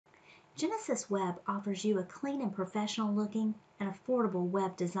JenesisWeb offers you a clean and professional looking and affordable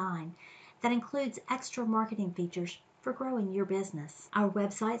web design that includes extra marketing features for growing your business. Our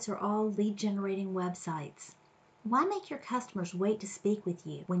websites are all lead generating websites. Why make your customers wait to speak with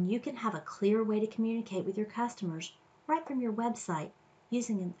you when you can have a clear way to communicate with your customers right from your website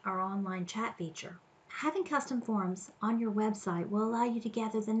using our online chat feature? Having custom forms on your website will allow you to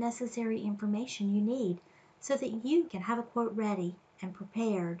gather the necessary information you need so that you can have a quote ready and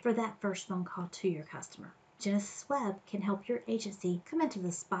prepared for that first phone call to your customer. JenesisWeb can help your agency come into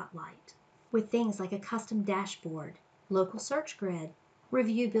the spotlight with things like a custom dashboard, local search grid,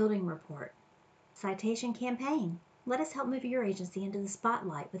 review building report, citation campaign. Let us help move your agency into the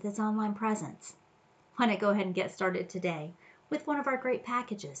spotlight with its online presence. Why not go ahead and get started today with one of our great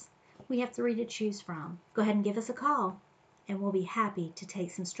packages? We have 3 to choose from. Go ahead and give us a call, and we'll be happy to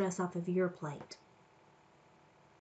take some stress off of your plate.